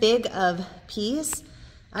 This big of piece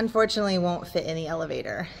unfortunately won't fit in the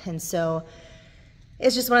elevator, and so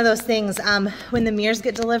it's just one of those things. When the mirrors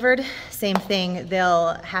get delivered, same thing,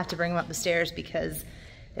 they'll have to bring them up the stairs because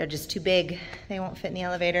they're just too big. They won't fit in the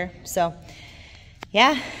elevator. So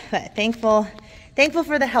yeah, but thankful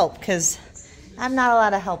for the help, because I'm not a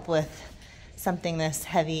lot of help with something this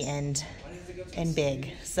heavy and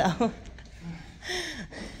big. So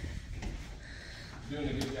Doing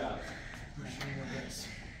a good job.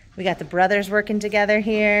 we got the brothers working together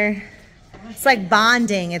here. It's like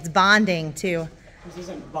bonding. It's bonding too. This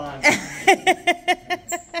isn't bond. No,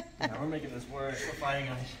 we're making this worse. We're fighting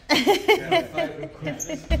on it. This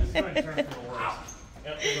is going to turn for the worst.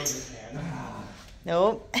 Yep, we understand.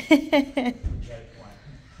 Nope.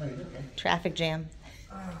 Traffic jam.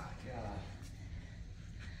 Oh, God.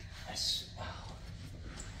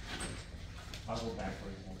 I'll go backwards.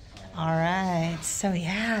 All right, so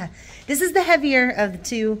yeah, this is the heavier of the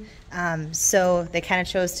 2, so they kind of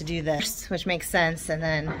chose to do this, which makes sense, and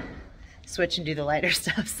then switch and do the lighter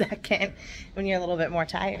stuff second when you're a little bit more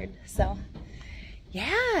tired. So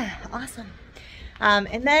yeah, awesome.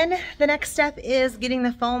 And then the next step is getting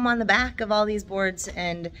the foam on the back of all these boards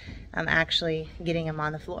and actually getting them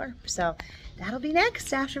on the floor. So that'll be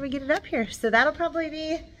next after we get it up here. So that'll probably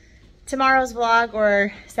be tomorrow's vlog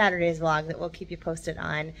or Saturday's vlog that we'll keep you posted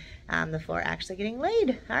on the floor actually getting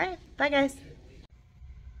laid. All right, bye guys.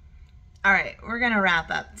 All right, we're gonna wrap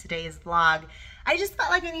up today's vlog. I just felt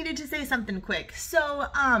like I needed to say something quick. So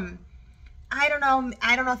I don't know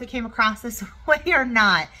if it came across this way or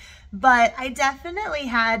not, but I definitely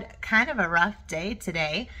had kind of a rough day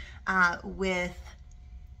today with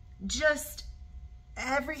just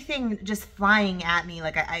everything just flying at me.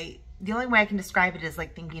 Like the only way I can describe it is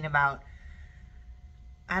like thinking about,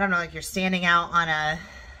 I don't know, like you're standing out on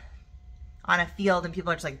a field and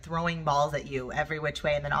people are just like throwing balls at you every which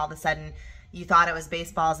way, and then all of a sudden you thought it was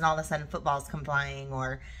baseballs and all of a sudden footballs come flying,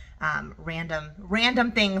 or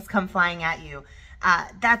random things come flying at you.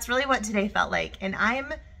 That's really what today felt like. And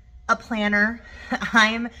I'm a planner.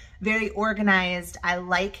 I'm very organized. I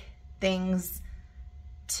like things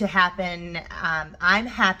to happen. I'm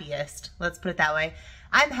happiest, let's put it that way.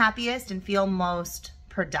 I'm happiest and feel most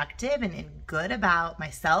productive and good about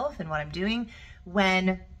myself and what I'm doing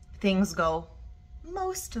when things go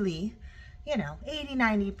mostly,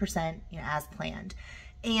 80-90%, as planned.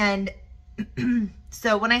 And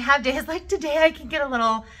so when I have days like today, I can get a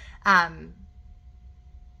little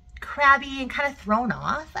crabby and kind of thrown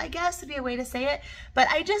off, I guess would be a way to say it. But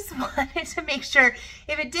I just wanted to make sure,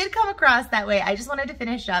 if it did come across that way, I just wanted to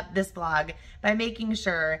finish up this vlog by making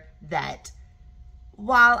sure that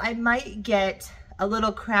while I might get a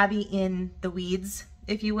little crabby in the weeds,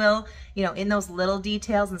 if you will, in those little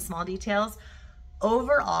details and small details,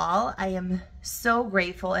 overall, I am so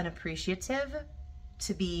grateful and appreciative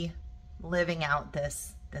to be living out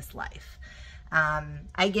this life.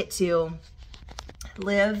 I get to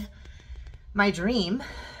live my dream,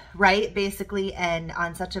 right? Basically, and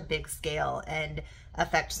on such a big scale and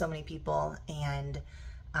affect so many people. And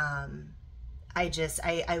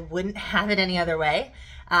I wouldn't have it any other way.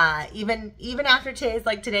 Even after today's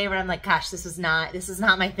like today, where I'm like, gosh, this is not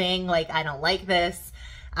my thing. Like, I don't like this.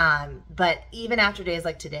 But even after days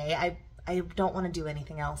like today, I don't want to do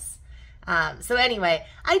anything else. So anyway,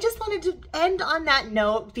 I just wanted to end on that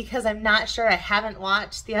note because I'm not sure, I haven't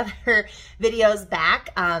watched the other videos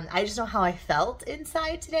back. I just know how I felt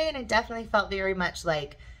inside today, and I definitely felt very much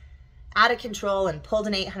like out of control and pulled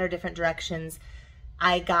in 800 different directions.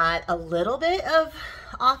 I got a little bit of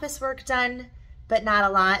office work done, but not a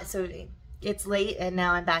lot. So it's late and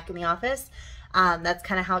now I'm back in the office. That's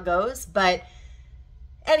kind of how it goes. But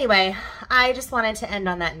Anyway, I just wanted to end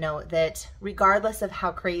on that note that regardless of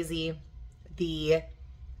how crazy the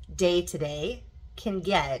day-to-day can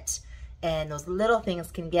get, and those little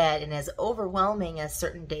things can get, and as overwhelming as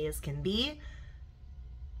certain days can be,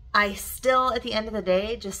 I still, at the end of the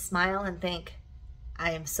day, just smile and think,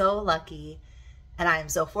 I am so lucky, and I am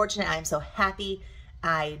so fortunate, I am so happy.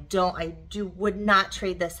 Would not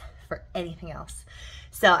trade this for anything else.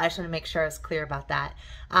 So I just want to make sure I was clear about that.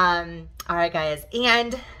 All right, guys.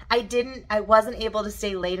 And I wasn't able to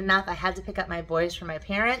stay late enough. I had to pick up my boys from my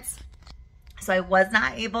parents. So I was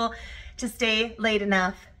not able to stay late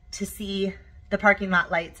enough to see the parking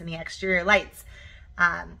lot lights and the exterior lights.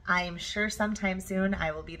 I am sure sometime soon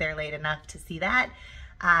I will be there late enough to see that.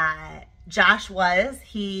 Josh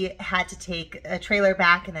he had to take a trailer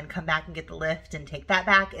back and then come back and get the lift and take that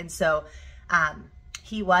back. And so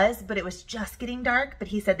he was, but it was just getting dark. But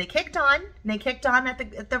he said they kicked on, and they kicked on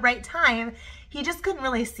at the right time. He just couldn't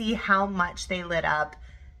really see how much they lit up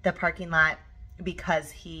the parking lot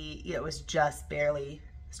because it was just barely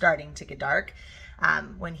starting to get dark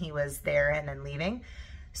when he was there and then leaving.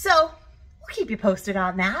 So we'll keep you posted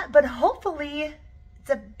on that, but hopefully it's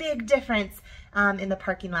a big difference in the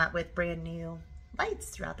parking lot with brand new lights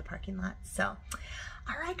throughout the parking lot. So,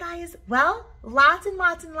 all right, guys. Well, lots and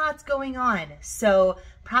lots and lots going on. So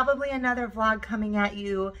probably another vlog coming at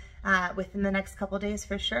you within the next couple days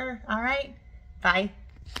for sure. All right. Bye.